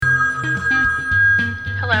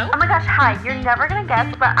gosh, hi, you're never gonna guess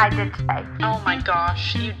what I did today. Oh my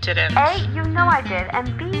gosh, you didn't. A, you know I did,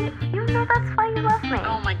 and B, you know that's why you love me.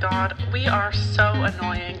 Oh my god, we are so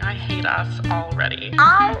annoying. I hate us already.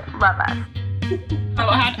 I love us.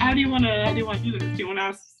 Oh, how do you want to do this? Do you want to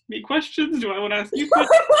ask me questions? Do I want to ask you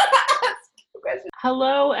questions?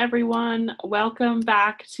 Hello, everyone. Welcome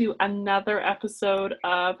back to another episode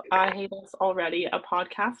of I Hate Us Already, a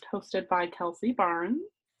podcast hosted by Kelsey Barnes.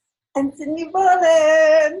 And Sydney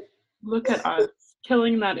Bowden. Look at us,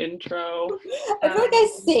 killing that intro. I feel like I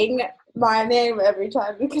sing my name every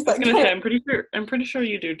time because I was gonna say I'm pretty sure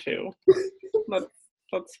you do too.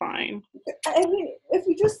 That's fine. I mean, if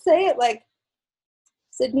you just say it like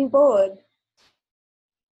Sydney Bowden.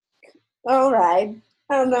 All right.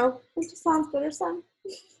 I don't know. It just sounds better, son.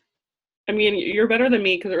 I mean, you're better than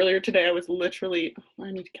me because earlier today I was literally. I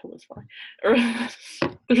need to kill this fly.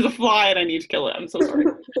 There's a fly and I need to kill it. I'm so sorry.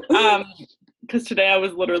 Because today I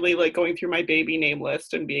was literally like going through my baby name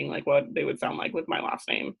list and being like what they would sound like with my last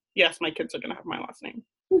name. Yes, my kids are gonna have my last name.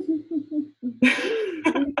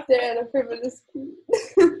 Dad, a frivolous.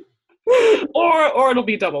 or it'll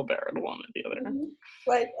be double barrel, one or the other.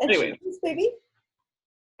 Like Ed Sheeran's baby.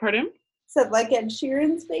 Pardon? Said like Ed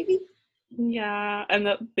Sheeran's baby. Yeah, and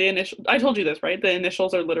the initial. I told you this, right? The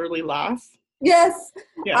initials are literally last. Yes,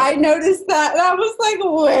 yeah. I noticed that, and I was like,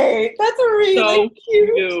 "Wait, that's really so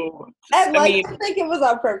cute." And I think it was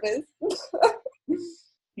on purpose.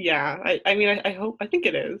 Yeah, I hope. I think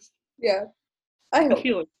it is. Yeah, I hope. I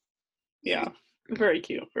feel it. Yeah, very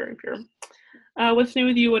cute, very pure. What's new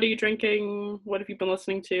with you? What are you drinking? What have you been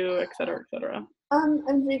listening to, etc., etc.?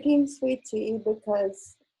 I'm drinking sweet tea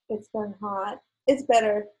because it's been hot. It's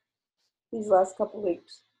better these last couple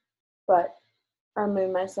weeks, but I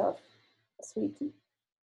made myself a sweet tea.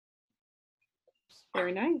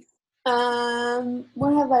 Very nice.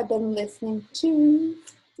 What have I been listening to?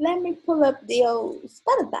 Let me pull up the old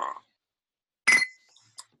Spotify.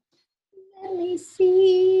 Let me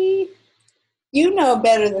see. You know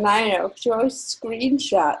better than I know because you always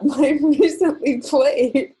screenshot my recently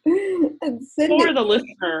played. And for the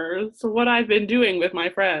listeners, what I've been doing with my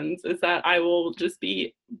friends is that I will just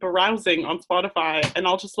be browsing on Spotify and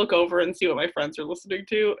I'll just look over and see what my friends are listening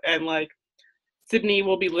to. And like Sydney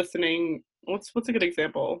will be listening. What's a good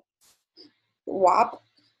example? WAP.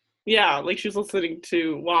 Yeah, like she's listening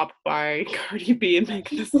to WAP by Cardi B and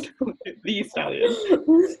Megan Thee Stallion.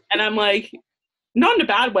 And I'm like, not in a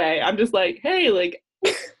bad way. I'm just like, hey, like,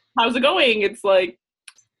 how's it going? It's like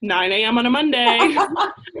 9 a.m. on a Monday. Come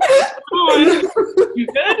on. You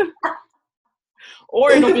good?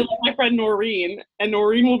 Or it'll be like my friend Noreen, and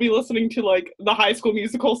Noreen will be listening to like the High School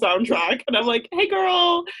Musical soundtrack, and I'm like, hey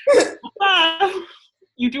girl,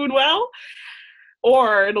 you doing well?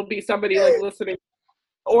 Or it'll be somebody like listening,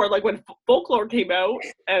 or like when Folklore came out,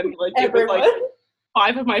 and like it was like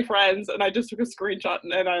 5 of my friends, and I just took a screenshot,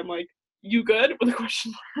 and I'm like, you good? With a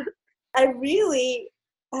question mark. I really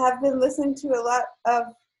have been listening to a lot of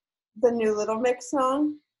the new Little Mix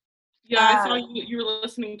song. Yeah, I saw you were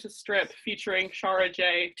listening to Strip featuring Shara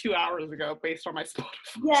J 2 hours ago based on my Spotify.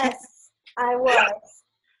 Yes, I was.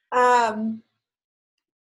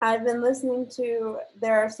 I've been listening to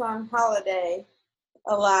their song Holiday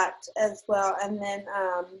a lot as well, and then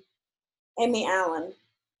Amy Allen,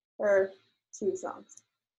 her 2 songs.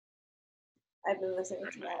 I've been listening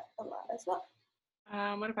to that a lot as well.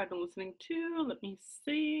 What have I been listening to? Let me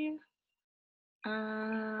see.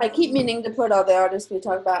 I keep meaning to put all the artists we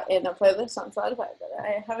talk about in a playlist on Spotify, but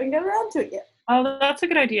I haven't got around to it yet. Oh, that's a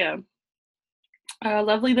good idea.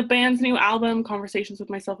 Lovely the Band's new album, Conversations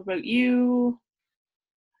with Myself About You.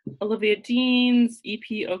 Olivia Dean's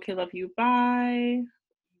EP, Okay Love You Bye.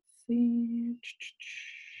 Let's see.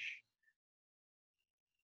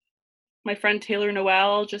 My friend Taylor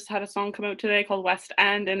Noel just had a song come out today called West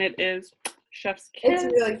End, and it is Chef's Kiss.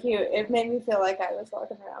 It's really cute. It made me feel like I was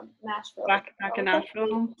walking around Nashville. Back in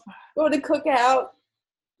Nashville. Go to Cookout,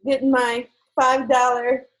 getting my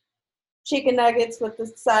 $5 chicken nuggets with the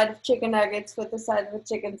side of chicken nuggets with the side of a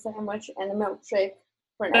chicken sandwich and a milkshake.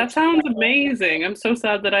 That sounds amazing. I'm so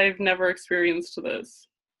sad that I've never experienced this.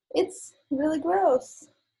 It's really gross.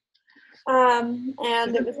 And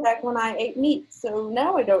it was back when I ate meat, so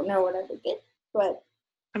now I don't know what I would get. But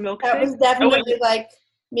a milkshake? That was definitely like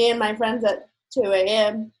me and my friends at 2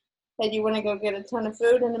 a.m. Hey, you want to go get a ton of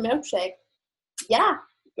food and a milkshake? Yeah,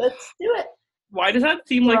 let's do it. Why does that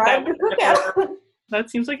seem like that? That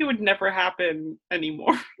seems like it would never happen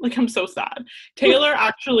anymore. Like, I'm so sad. Taylor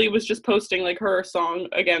actually was just posting like her song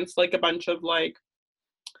against like a bunch of like,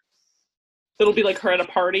 it'll be like her at a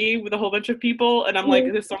party with a whole bunch of people, and I'm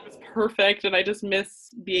like, this song is perfect, and I just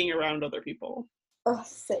miss being around other people. Oh,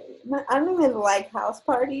 same. I don't even like house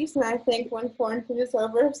parties, and I think when quarantine is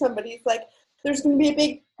over, if somebody's like, there's going to be a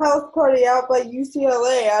big house party out by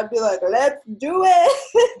UCLA, I'd be like, let's do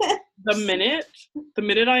it. The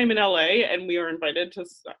minute I am in LA and we are invited to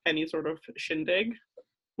any sort of shindig,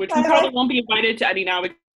 which we probably won't be invited to any now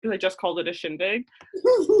because I just called it a shindig,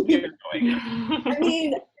 we are going. I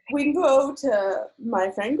mean, we can go to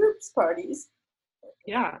my friend group's parties.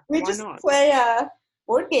 Yeah, we why just not? play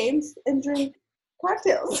board games and drink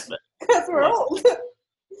cocktails because we're old.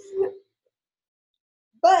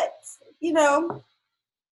 But, you know,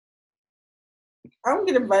 I don't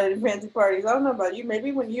get invited to fancy parties. I don't know about you.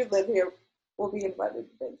 Maybe when you live here, we'll be invited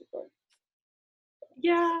to fancy parties.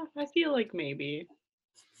 Yeah, I feel like maybe.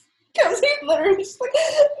 Kelsey's literally just like,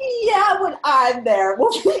 yeah, when I'm there, we'll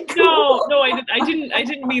be cool. No, I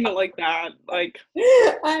didn't mean it like that. Like,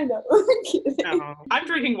 I know. no. I'm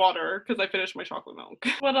drinking water because I finished my chocolate milk.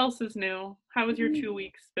 What else is new? How has your 2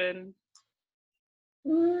 weeks been?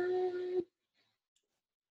 They've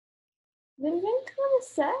been kind of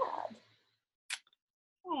sad.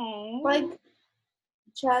 Oh. Like,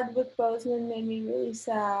 Chadwick Boseman made me really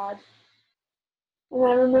sad. And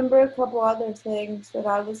I remember a couple other things that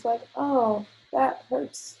I was like, oh, that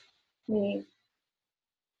hurts me.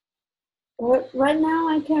 But right now,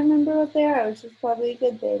 I can't remember what they are, which is probably a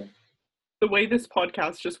good thing. The way this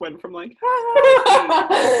podcast just went from like...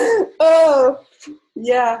 oh,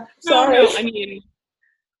 yeah, sorry. No, I mean,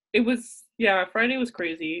 it was, yeah, Friday was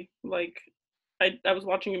crazy. Like, I was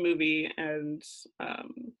watching a movie and,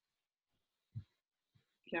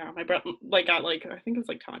 yeah, my brother, like, at, like, I think it was,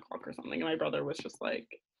 like, 10 o'clock or something, and my brother was just, like,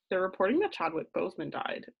 they're reporting that Chadwick Boseman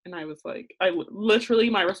died, and I was, like, literally,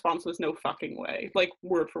 my response was, no fucking way, like,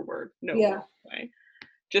 word for word, no way,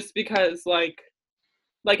 just because, like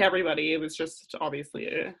everybody, it was just, obviously,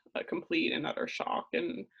 a complete and utter shock,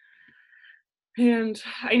 and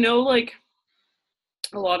I know, like,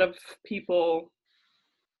 a lot of people,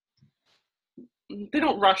 they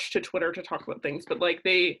don't rush to Twitter to talk about things, but, like,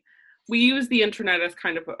 we use the internet as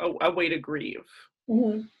kind of a way to grieve,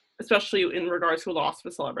 especially in regards to a loss of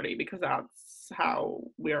a celebrity, because that's how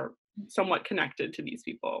we're somewhat connected to these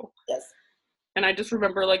people. Yes. And I just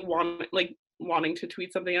remember wanting to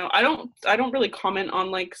tweet something out. I don't really comment on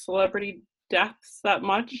like celebrity deaths that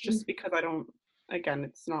much, just because I don't. Again,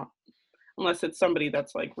 it's not, unless it's somebody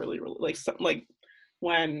that's like really like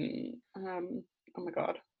when oh my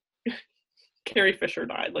god, Carrie Fisher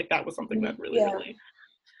died. Like that was something that really.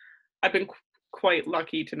 I've been quite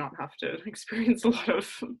lucky to not have to experience a lot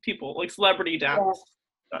of people, like celebrity deaths,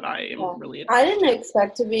 that I am really. I didn't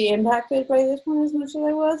expect to be impacted by this one as much as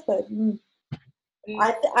I was, but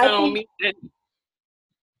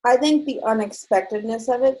I think the unexpectedness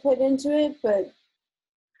of it put into it, but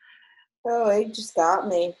it just got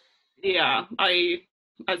me. Yeah,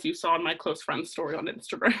 as you saw in my close friend's story on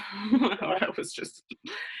Instagram, it was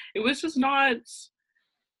just not.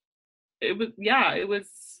 It was.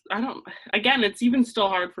 I don't. Again, it's even still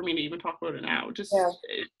hard for me to even talk about it now.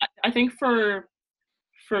 I think for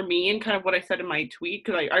me, and kind of what I said in my tweet,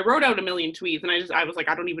 because I wrote out a million tweets, and I was like,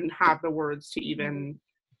 I don't even have the words to even.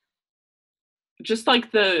 Just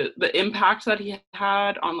like the impact that he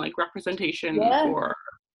had on like representation for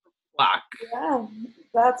Black. Yeah,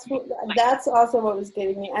 that's also what was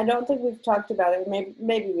getting me. I don't think we've talked about it.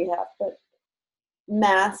 Maybe we have, but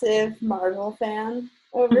massive Marvel fan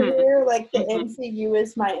over here. Like the MCU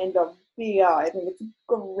is my end all be all. I think it's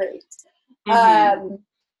great. I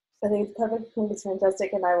think it's perfect. I think it's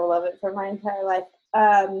fantastic, and I will love it for my entire life.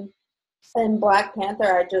 And Black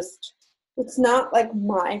Panther, it's not like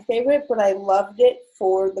my favorite, but I loved it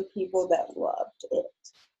for the people that loved it.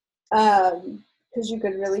 Because you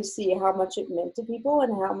could really see how much it meant to people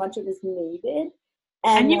and how much it was needed.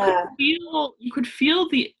 And you could feel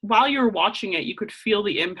while you were watching it, you could feel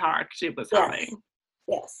the impact it was having.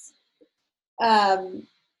 Yes.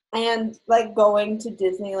 And like going to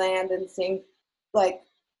Disneyland and seeing like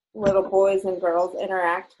little boys and girls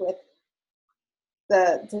interact with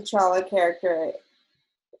the T'Challa character,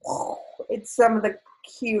 it's some of the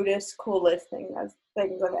cutest, coolest things I've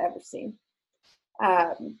ever seen.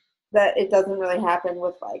 That it doesn't really happen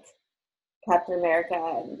with like Captain America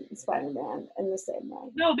and Spider-Man in the same way.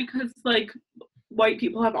 No, because like white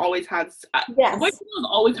people have always had white people have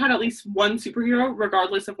always had at least one superhero,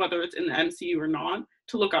 regardless of whether it's in the MCU or not,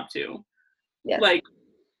 to look up to. Yes. Like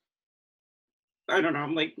I don't know,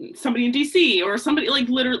 like somebody in DC or somebody like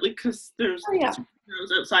literally, because there's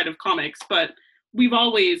superheroes outside of comics, but we've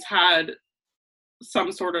always had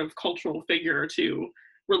some sort of cultural figure to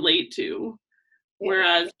relate to.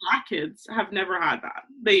 Whereas Black kids have never had that.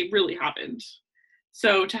 They really haven't.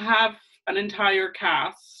 So to have an entire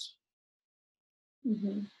cast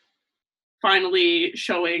Mm-hmm. finally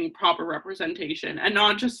showing proper representation, and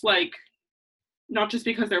not just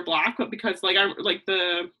because they're Black, but because I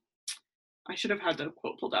should have had the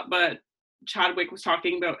quote pulled up, but Chadwick was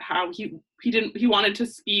talking about how he wanted to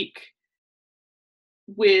speak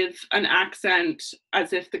with an accent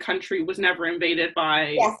as if the country was never invaded by.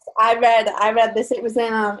 Yes, I read this. It was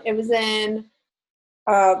in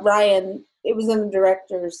Ryan. It was in the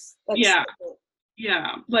director's.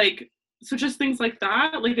 Yeah, like, so just things like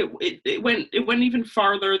that. Like it went even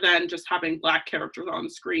farther than just having Black characters on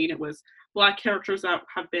screen. It was Black characters that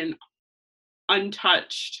have been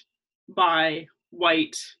untouched by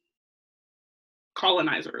white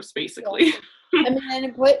colonizers, basically. Yeah. I mean, and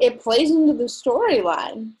it plays into the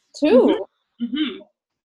storyline too. Mm-hmm.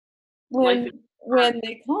 When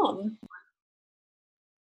they come,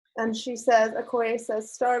 and she says, Okoye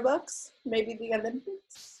says Starbucks, maybe the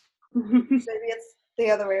Olympics, maybe it's the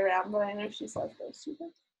other way around, but I know she says those two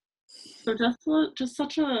things. So just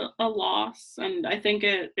such a loss, and I think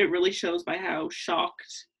it really shows by how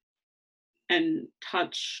shocked and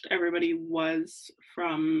touched everybody was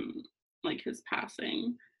from like his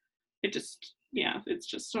passing. It just, it's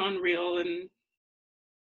just unreal. And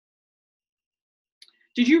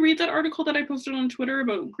did you read that article that I posted on Twitter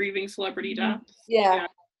about grieving celebrity deaths? Yeah.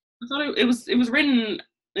 I thought it was written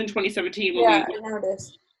in 2017 when I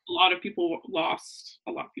noticed. a lot of people,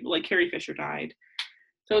 like Carrie Fisher died.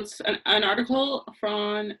 So it's an article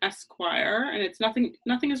from Esquire, and it's nothing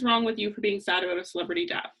is wrong with you for being sad about a celebrity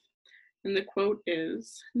death. And the quote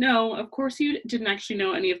is, "No, of course you didn't actually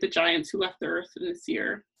know any of the giants who left the earth in this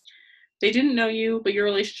year. They didn't know you, but your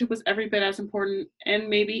relationship was every bit as important and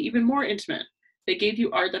maybe even more intimate. They gave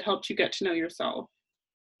you art that helped you get to know yourself.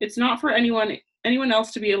 It's not for anyone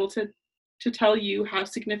else to be able to tell you how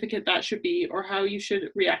significant that should be or how you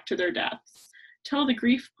should react to their deaths. Tell the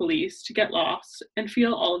grief police to get lost and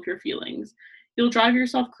feel all of your feelings. You'll drive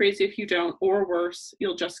yourself crazy if you don't, or worse,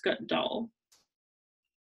 you'll just get dull."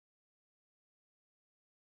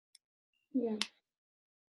 Yeah.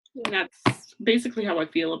 And that's basically how I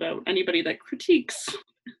feel about anybody that critiques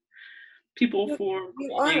people for.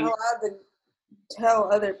 You aren't allowed to tell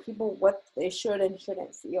other people what they should and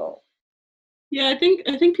shouldn't feel. Yeah, I think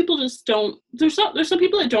people just don't. There's some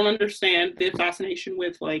people that don't understand the fascination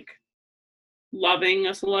with like loving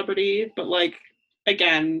a celebrity, but like,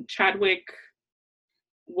 again, Chadwick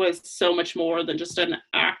was so much more than just an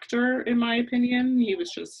actor, in my opinion. He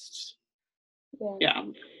was just,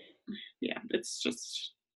 it's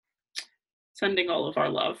just sending all of our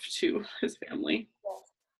love to his family.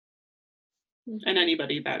 Yeah. And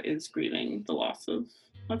anybody that is grieving the loss of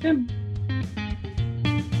him.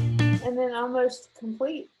 And then almost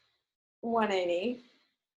complete 180.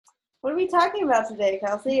 What are we talking about today,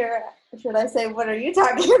 Kelsey? Or should I say, what are you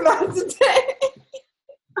talking about today?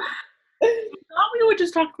 I thought we would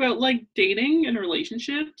just talk about like dating and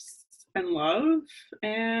relationships and love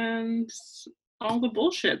and all the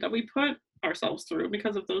bullshit that we put ourselves through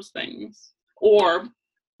because of those things, or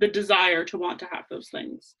the desire to want to have those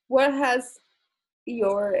things. What has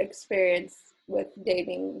your experience with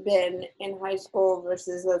dating been in high school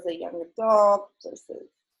versus as a young adult versus?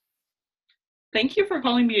 Thank you for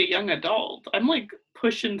calling me a young adult. I'm like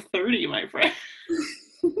pushing 30, my friend.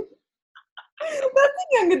 That's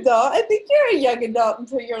a young adult. I think you're a young adult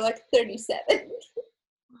until you're like 37. Oh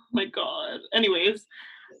my God. Anyways,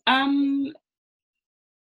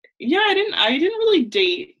 yeah, I didn't really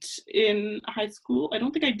date in high school. I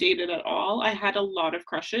don't think I dated at all. I had a lot of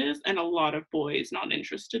crushes and a lot of boys not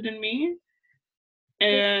interested in me.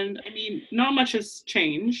 And I mean, not much has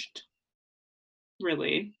changed,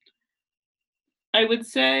 really. I would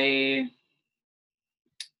say,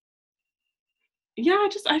 yeah,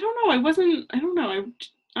 I don't know. I wasn't, oh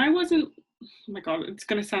my God, it's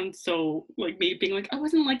gonna sound so like me being like, I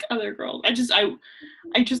wasn't like other girls. I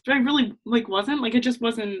really like wasn't, like,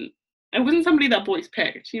 I wasn't somebody that boys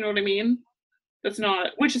picked, you know what I mean? That's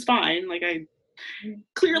not, which is fine. Like, I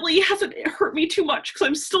clearly hasn't hurt me too much because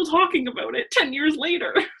I'm still talking about it 10 years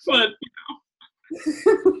later. But, you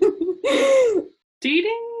know.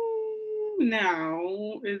 Dating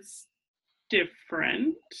now is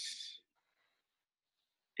different-ish,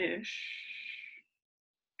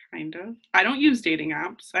 kind of. I don't use dating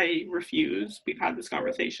apps. I refuse. We've had this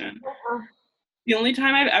conversation. The only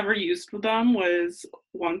time I've ever used them was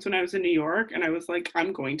once when I was in New York, and I was like,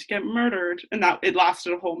 I'm going to get murdered. And it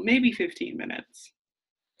lasted a whole maybe 15 minutes.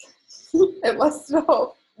 It lasted a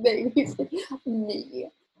whole maybe me.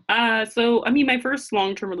 So, I mean, my first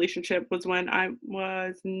long-term relationship was when I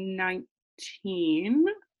was 19.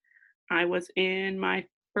 I was in my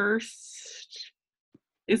first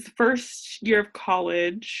year of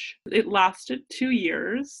college. It lasted 2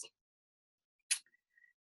 years.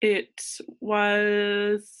 It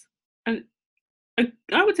was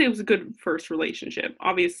I would say it was a good first relationship.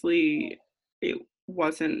 Obviously, it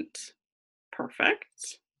wasn't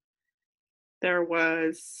perfect. There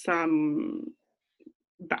was some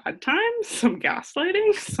bad times, some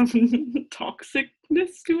gaslighting, some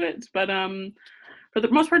toxicness to it, but for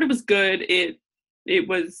the most part, it was good. It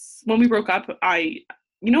was, when we broke up,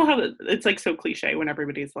 you know how it's like so cliche when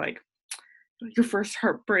everybody's like, your first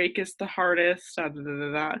heartbreak is the hardest. Da, da, da,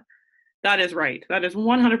 da, da. That is right. That is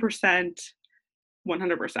 100%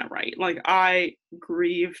 right. Like, I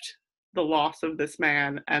grieved the loss of this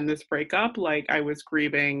man and this breakup like I was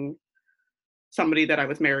grieving somebody that I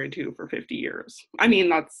was married to for 50 years. I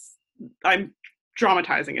mean, I'm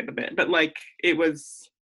dramatizing it a bit, but like, it was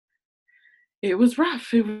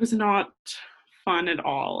rough. It was not fun at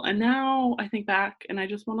all. And now I think back and I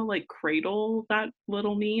just want to like cradle that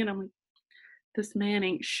little me, and I'm like, this man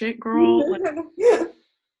ain't shit, girl. Like,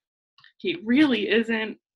 he really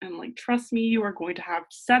isn't. And like, trust me, you are going to have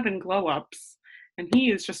 7 glow ups, and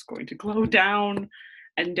he is just going to glow down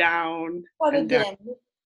and down. What and again? down.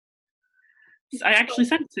 I actually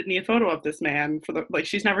sent Sydney a photo of this man for the, like,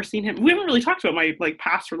 she's never seen him. We haven't really talked about my like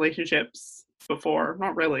past relationships before.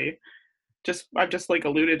 Not really. I've just like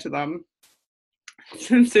alluded to them.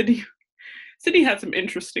 Since Sydney had some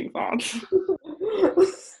interesting thoughts.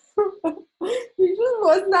 It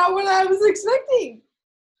was not what I was expecting.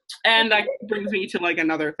 And that brings me to like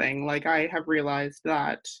another thing. Like, I have realized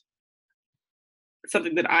that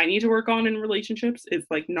something that I need to work on in relationships is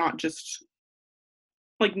like not just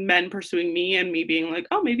like men pursuing me and me being like,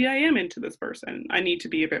 oh, maybe I am into this person. I need to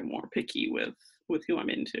be a bit more picky with who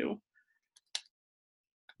I'm into.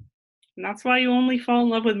 And that's why you only fall in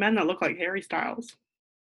love with men that look like Harry Styles.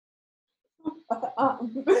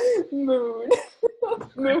 Mood.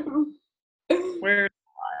 Where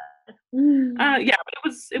yeah,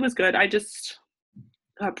 but it was good. I just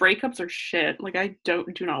breakups are shit. Like, I do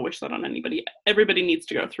not wish that on anybody. Everybody needs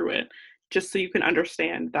to go through it just so you can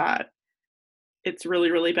understand that it's really,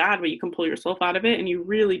 really bad, but you can pull yourself out of it, and you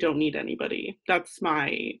really don't need anybody. That's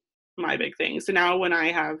my big thing. So now when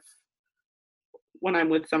I'm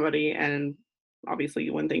with somebody, and obviously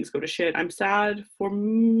when things go to shit, I'm sad for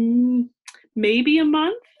maybe a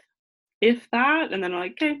month, if that, and then I'm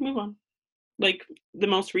like, okay, move on. Like, the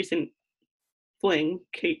most recent fling,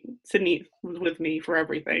 Sydney was with me for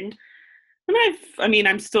everything. And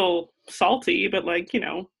I'm still salty, but like, you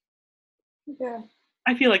know, Yeah.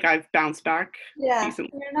 I feel like I've bounced back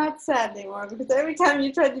decently. You're not sad anymore, because every time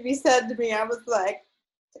you tried to be sad to me, I was like,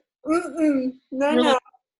 no.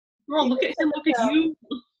 Girl, look at him, look at you.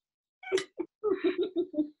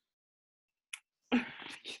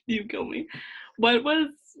 You kill me.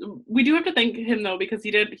 We do have to thank him though, because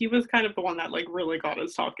he was kind of the one that like really got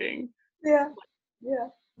us talking. Yeah.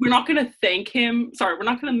 We're not gonna thank him. Sorry,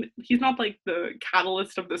 he's not like the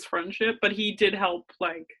catalyst of this friendship, but he did help.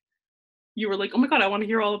 Like, you were like, oh my god, I want to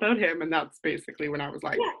hear all about him, and that's basically when I was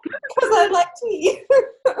like, because I like tea.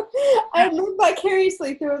 I live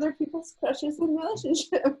vicariously through other people's crushes and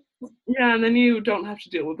relationships. Yeah, and then you don't have to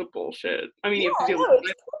deal with the bullshit. I mean, you have to deal with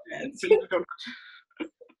it, but you don't.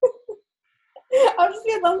 I'll just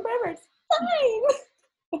be alone forever. It's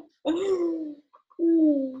fine.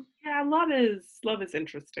 Yeah, love is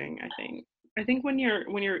interesting. I think when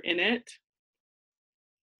you're in it,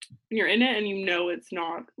 and you know it's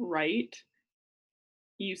not right,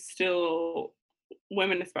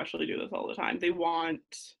 women especially do this all the time.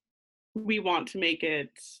 We want to make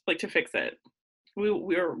it, like, to fix it.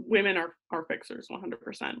 Women are fixers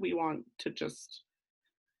 100%. We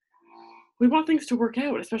want things to work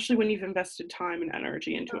out, especially when you've invested time and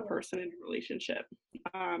energy into a person in a relationship.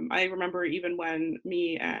 I remember even when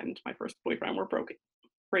me and my first boyfriend were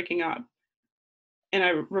breaking up, and I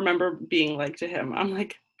remember being like to him, I'm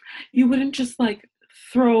like, you wouldn't just like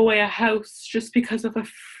throw away a house just because of a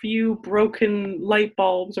few broken light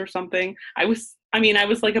bulbs or something. I was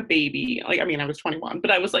like a baby. Like, I was 21, but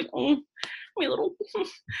I was like, oh, my little.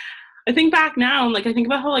 I think back now, and like, I think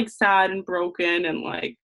about how like sad and broken and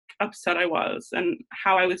like upset I was, and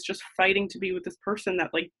how I was just fighting to be with this person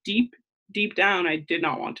that like deep down I did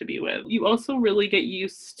not want to be with. You also really get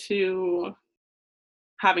used to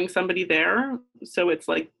having somebody there, so it's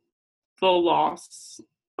like the loss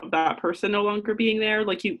of that person no longer being there.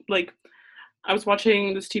 I was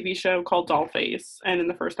watching this TV show called Dollface, and in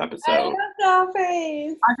the first episode, I love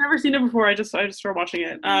Dollface. I've never seen it before. I just started watching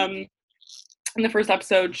it. In the first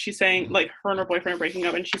episode, she's saying, like, her and her boyfriend are breaking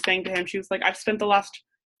up, and she's saying to him, she was like, I've spent the last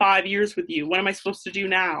 5 years with you. What am I supposed to do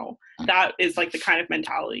now? That is like the kind of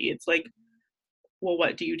mentality. It's like, well,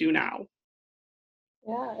 what do you do now?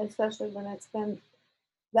 Yeah, especially when it's been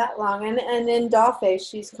that long. And in Dollface,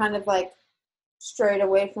 she's kind of like strayed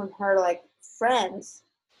away from her like friends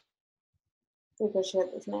because she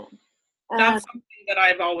had this man. That's something that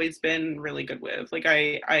I've always been really good with. Like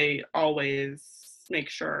I always make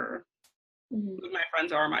sure my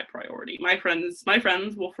friends are my priority. My friends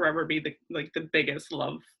will forever be the biggest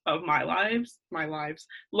love of my lives,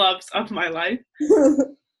 loves of my life.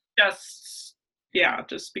 Just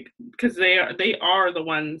because they are the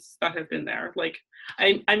ones that have been there. Like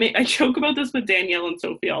I joke about this with Danielle and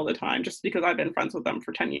Sophie all the time, just because I've been friends with them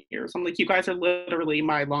for 10 years. I'm like, you guys are literally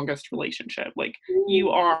my longest relationship. Like, you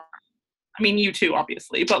are, I mean, you too,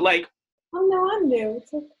 obviously, but like, oh no, I'm new.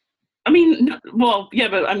 I mean, well, yeah,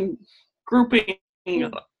 but I'm grouping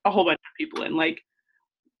a whole bunch of people in. Like,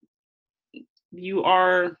 you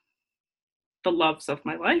are the loves of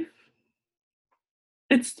my life.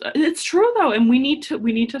 It's true though, and we need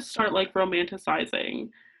to start like romanticizing.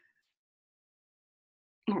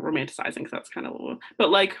 Not romanticizing, because that's kind of, but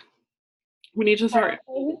like, we need to start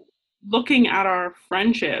looking at our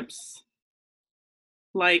friendships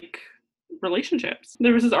like relationships.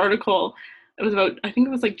 There was this article, it was about, I think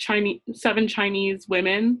it was like 7 Chinese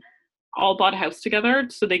women all bought a house together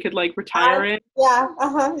so they could like retire it. Yeah,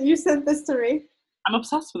 you sent this to me. I'm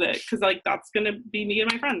obsessed with it because like that's gonna be me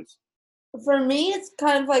and my friends. For me, it's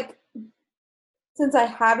kind of like, since I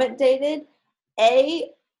haven't dated, I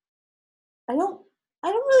don't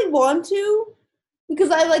really want to, because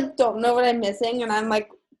I like don't know what I'm missing, and I'm like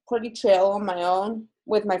pretty chill on my own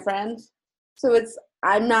with my friends. So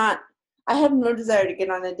I have no desire to get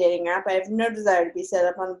on a dating app. I have no desire to be set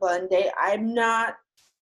up on a blind date. I'm not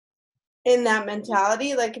in that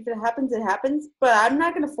mentality. Like, if it happens, it happens, but I'm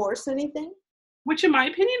not going to force anything. Which in my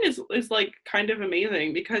opinion is like kind of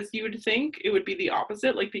amazing, because you would think it would be the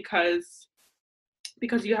opposite, like because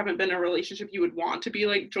you haven't been in a relationship, you would want to be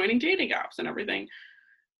like joining dating apps and everything.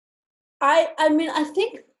 I mean, I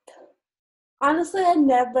think, honestly, I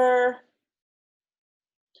never,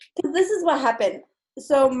 because this is what happened.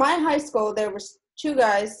 So my high school, there was 2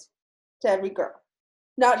 guys to every girl.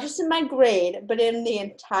 Not just in my grade, but in the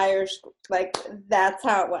entire school. Like, that's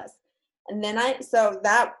how it was. And then so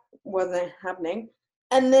that wasn't happening.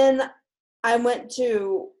 And then I went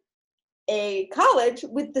to a college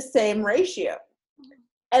with the same ratio.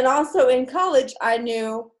 And also in college, I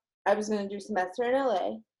knew I was going to do a semester in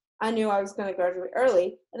LA. I knew I was going to graduate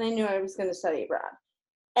early, and I knew I was going to study abroad.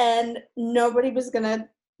 And nobody was going to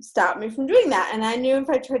stop me from doing that. And I knew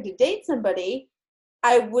if I tried to date somebody,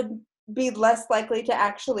 I would be less likely to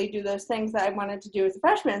actually do those things that I wanted to do as a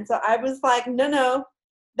freshman. So I was like, no,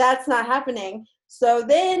 that's not happening. So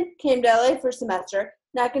then came to LA for a semester,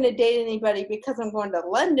 not going to date anybody because I'm going to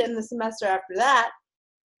London the semester after that.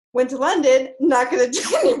 Went to London, not going to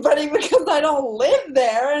date anybody because I don't live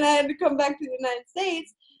there, and I had to come back to the United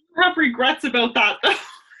States. I have regrets about that, though.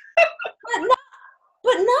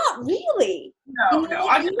 But not really. No,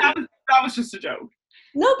 like, that was just a joke.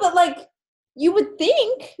 No, but like, you would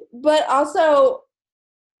think, but also,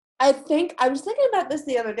 I think, I was thinking about this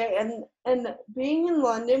the other day, and being in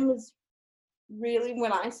London was really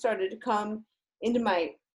when I started to come into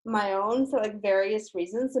my own for like various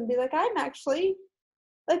reasons and be like, I'm actually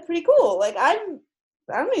like pretty cool. Like, I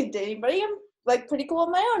don't need to date anybody. I'm like pretty cool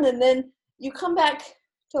on my own. And then you come back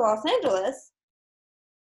to Los Angeles,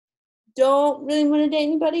 don't really want to date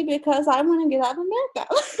anybody because I want to get out of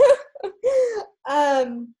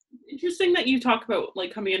America. Interesting that you talk about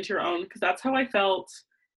like coming into your own, because that's how I felt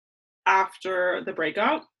after the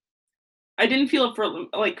breakup. I didn't feel it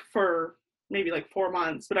for maybe like 4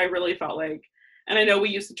 months, but I really felt like, and I know we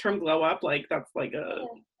use the term glow up, like that's like a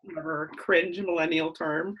whatever cringe millennial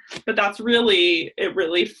term, but it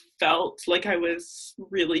really felt like I was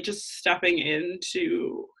really just stepping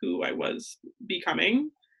into who I was becoming.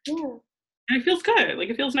 Yeah. And it feels good. Like,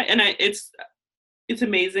 it feels nice. And it's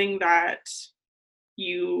amazing that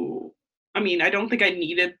I don't think I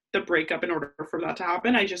needed the breakup in order for that to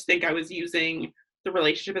happen. I just think I was using the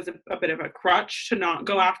relationship as a bit of a crutch to not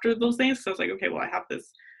go after those things. So I was like, okay, well, I have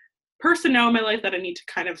this person now in my life that I need to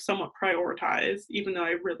kind of somewhat prioritize, even though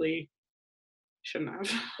I really shouldn't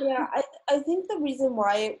have. Yeah, I think the reason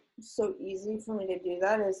why it's so easy for me to do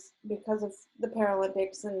that is because of the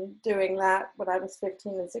Paralympics and doing that when I was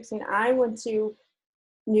 15 and 16. I went to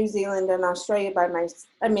New Zealand and Australia I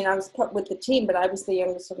was put with the team, but I was the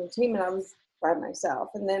youngest on the team, and I was by myself.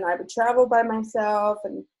 And then I would travel by myself,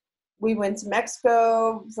 and we went to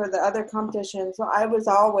Mexico for the other competition. So I was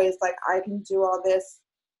always like, I can do all this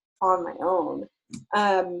on my own.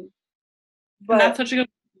 But and that's such a good,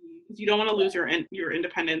 because you don't want to lose your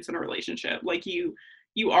independence in a relationship. Like you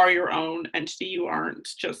are your own entity. You aren't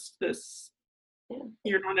just this. Yeah.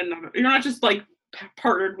 You're not just like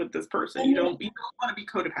partnered with this person. You don't want to be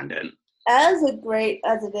codependent. As great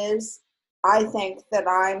as it is, I think that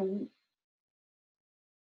I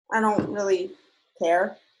don't really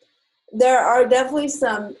care. There are definitely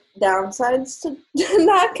some downsides to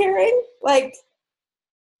not caring, like,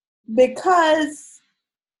 because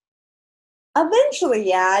eventually,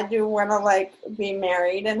 yeah, I do want to, like, be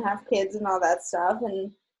married and have kids and all that stuff,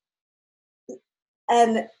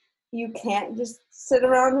 and you can't just sit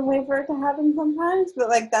around and wait for it to happen sometimes, but,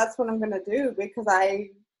 like, that's what I'm going to do, because I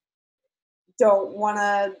don't want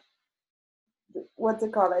to, what's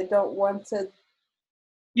it called? I don't want to.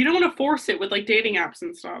 You don't want to force it with like dating apps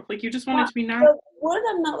and stuff. Like you just want it to be natural. The word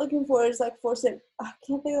I'm not looking for is like force it. I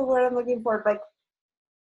can't think of the word I'm looking for. Like,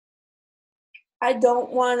 I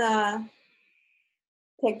don't want to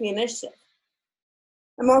take the initiative.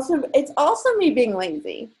 It's also me being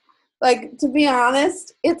lazy. Like, to be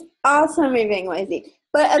honest, it's also me being lazy.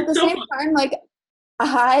 But at the same time, like,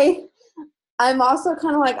 I'm also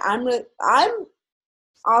kind of like, I'm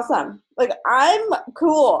awesome. Like, I'm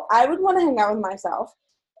cool. I would want to hang out with myself.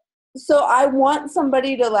 So I want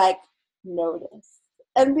somebody to, like, notice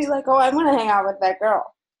and be like, oh, I want to hang out with that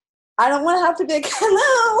girl. I don't want to have to be like,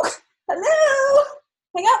 hello,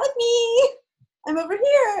 hang out with me. I'm over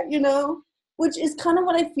here, which is kind of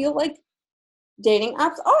what I feel like dating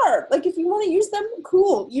apps are. Like, if you want to use them,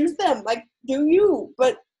 cool, use them. Like, do you.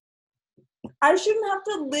 But I shouldn't have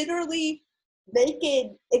to literally make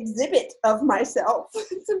an exhibit of myself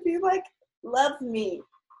to be like, love me.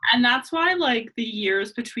 And that's why, like, the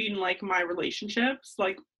years between, like, my relationships,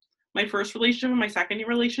 like, my first relationship and my second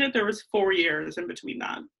relationship, there was 4 years in between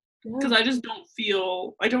that. Because I just don't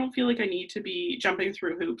feel like I need to be jumping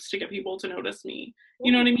through hoops to get people to notice me.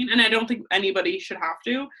 You know what I mean? And I don't think anybody should have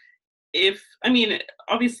to.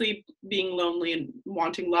 Obviously being lonely and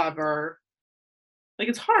wanting love are, like,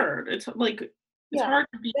 it's hard. It's, like, it's hard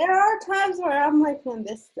to be. There are times where I'm like, man,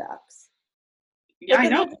 this sucks. Yeah, I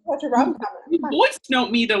know. You voice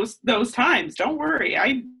note me those times. Don't worry.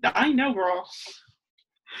 I know, girl.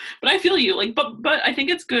 But I feel you. Like, but I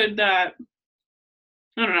think it's good that,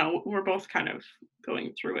 I don't know, we're both kind of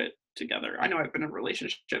going through it together. I know I've been in a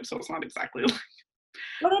relationship, so it's not exactly like,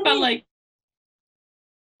 but like,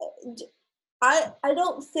 I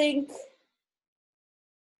don't think.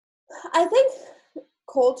 I think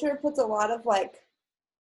culture puts a lot of, like,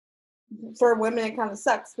 for women it kind of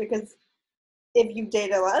sucks, because if you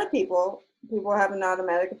date a lot of people have an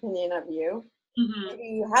automatic opinion of you. Mm-hmm. If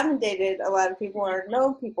you haven't dated a lot of people or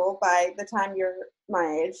know people, by the time you're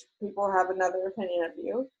my age, people have another opinion of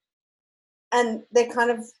you. And they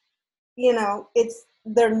kind of,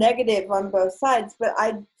 they're negative on both sides. But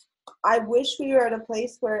I wish we were at a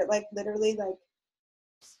place where, like, literally, like,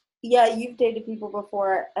 yeah, you've dated people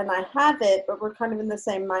before and I haven't, but we're kind of in the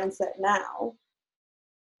same mindset now.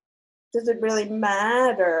 Does it really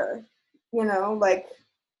matter? Like,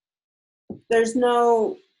 there's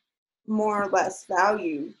no more or less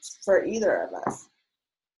value for either of us.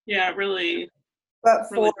 Yeah, really. But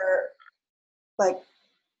for, like,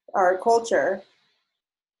 our culture,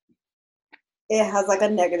 it has, like, a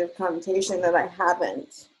negative connotation that I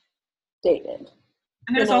haven't dated.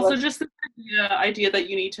 And there's also just the idea that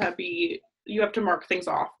you have to mark things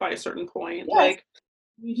off by a certain point. Yes. Like,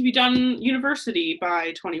 you need to be done university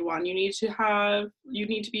by 21. You need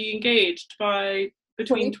to be engaged by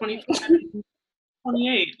between 25 and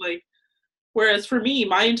 28. Like, whereas for me,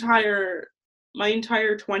 my entire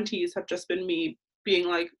 20s have just been me being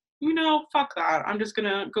like, fuck that. I'm just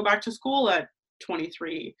gonna go back to school at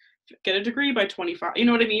 23, get a degree by 25. You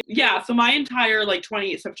know what I mean? Yeah. So my entire, like,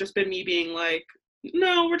 20s have just been me being like,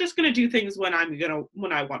 no, we're just gonna do things when I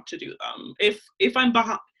want to do them. If I'm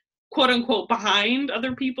behind, quote unquote, behind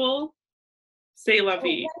other people, say la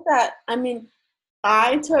vie.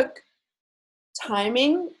 I took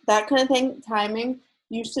timing, that kind of thing. Timing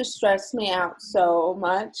used to stress me out so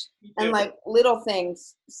much, and, like, little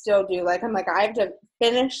things still do. Like, I'm like, I have to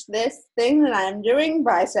finish this thing that I'm doing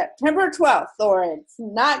by September 12th, or it's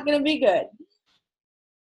not gonna be good.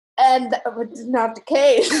 And it's not the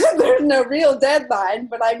case. There's no real deadline,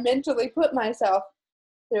 but I mentally put myself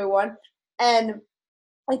through one. And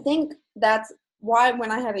I think that's why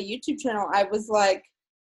when I had a YouTube channel, I was like,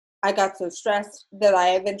 I got so stressed that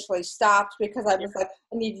I eventually stopped, because I was like,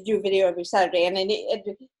 I need to do a video every Saturday.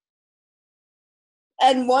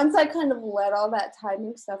 And once I kind of let all that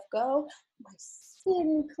timing stuff go, my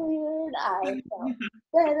skin cleared. I felt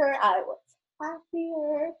better. I was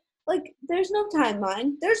happier. like, there's no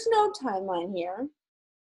timeline. There's no timeline here.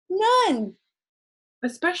 None.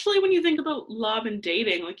 Especially when you think about love and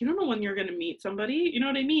dating, like, you don't know when you're going to meet somebody, you know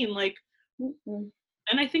what I mean? Like, Mm-mm.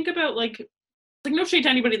 and I think about, like, no shade to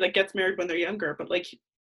anybody that gets married when they're younger, but, like,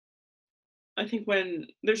 I think when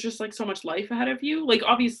there's just, like, so much life ahead of you, like,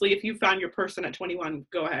 obviously, if you found your person at 21,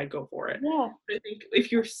 go ahead, go for it. Yeah. But I think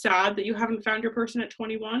if you're sad that you haven't found your person at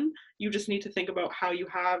 21, you just need to think about how you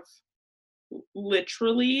have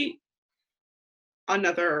literally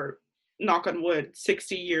another, knock on wood,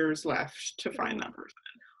 60 years left to find that person.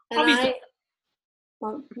 And Obviously,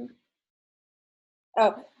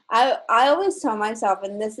 I always tell myself,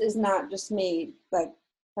 and this is not just me, like,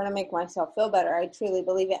 trying to make myself feel better. I truly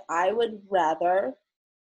believe it. I would rather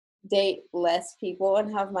date less people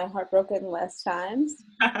and have my heart broken less times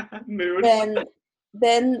mood.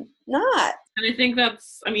 than not. And I think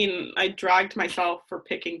that's, I mean, I dragged myself for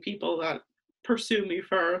picking people that pursue me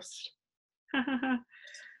first.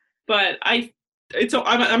 But I'm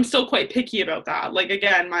still quite picky about that. Like,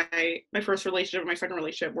 again, my first relationship and my second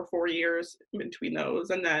relationship were 4 years in between those,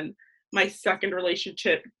 and then my second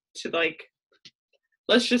relationship to, like,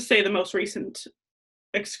 let's just say the most recent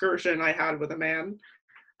excursion I had with a man.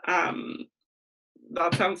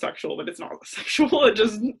 That sounds sexual, but it's not sexual. It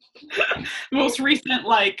just most recent,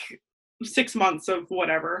 like, 6 months of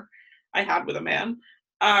whatever I had with a man.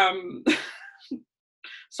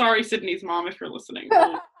 Sorry, Sydney's mom, if you're listening.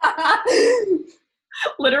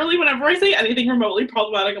 Literally, whenever I say anything remotely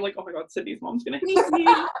problematic, I'm like, oh my god, Sydney's mom's gonna hate me.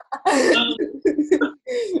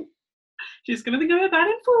 She's gonna think I'm a bad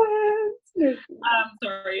influence.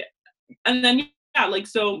 Sorry. And then, yeah, like,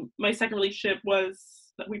 so my second relationship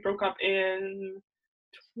we broke up in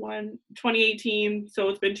 2018, so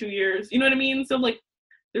it's been 2 years. You know what I mean? So, like,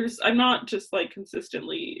 I'm not just, like,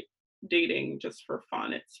 consistently dating just for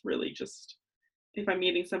fun. It's really just, if I'm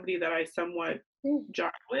meeting somebody that I somewhat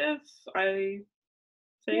jive with, I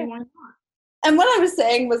say, why not? And what I was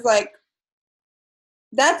saying was, like,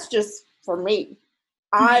 that's just for me.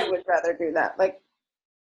 I would rather do that. Like,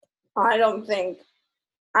 I don't think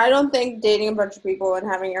dating a bunch of people and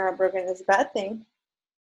having your heart broken is a bad thing.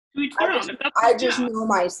 I just know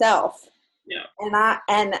myself. Yeah.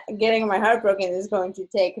 And getting my heart broken is going to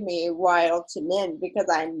take me a while to mend because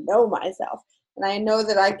I know myself. And I know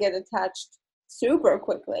that I get attached super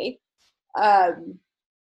quickly. Hi.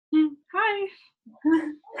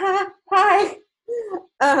 Hi.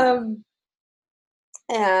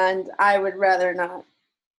 And I would rather not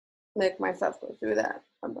make myself go through that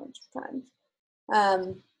a bunch of times.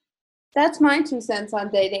 That's my 2 cents on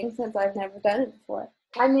dating, since I've never done it before.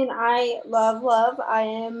 I mean, I love love. I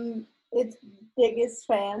am its biggest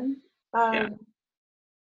fan.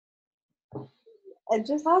 It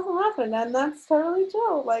just hasn't happened, and that's totally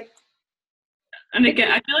chill. Like, and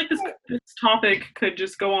again, I feel like this topic could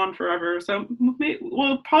just go on forever. So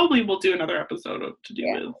we'll do another episode to do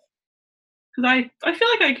with, because I feel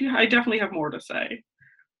like I definitely have more to say.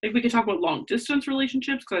 Like, we could talk about long distance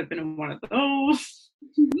relationships, because I've been in one of those.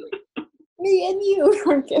 Me and you.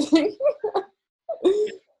 I'm kidding.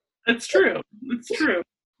 It's true. It's true.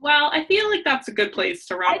 Well, I feel like that's a good place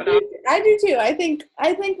to wrap it up. I do too. I think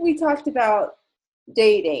we talked about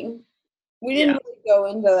dating. We didn't really go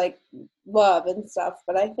into, like, love and stuff,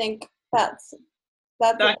 but I think that's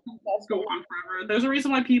that go on forever. There's a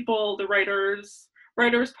reason why people, the writers,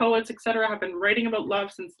 poets, etc., have been writing about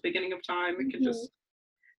love since the beginning of time. It could just,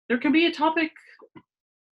 there can be a topic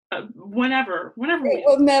whenever it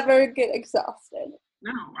will never get exhausted.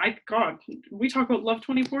 No, God, we talk about love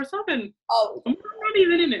 24/7. Oh, we're not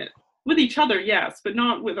even in it with each other, yes, but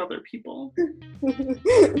not with other people.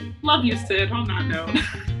 Love you, Sid. On that note.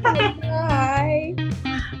 Bye.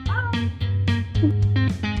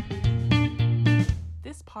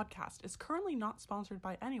 This podcast is currently not sponsored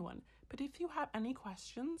by anyone, but if you have any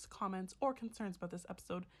questions, comments, or concerns about this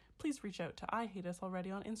episode, please reach out to I Hate Us Already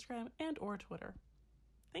on Instagram and or Twitter.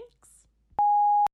 Thanks.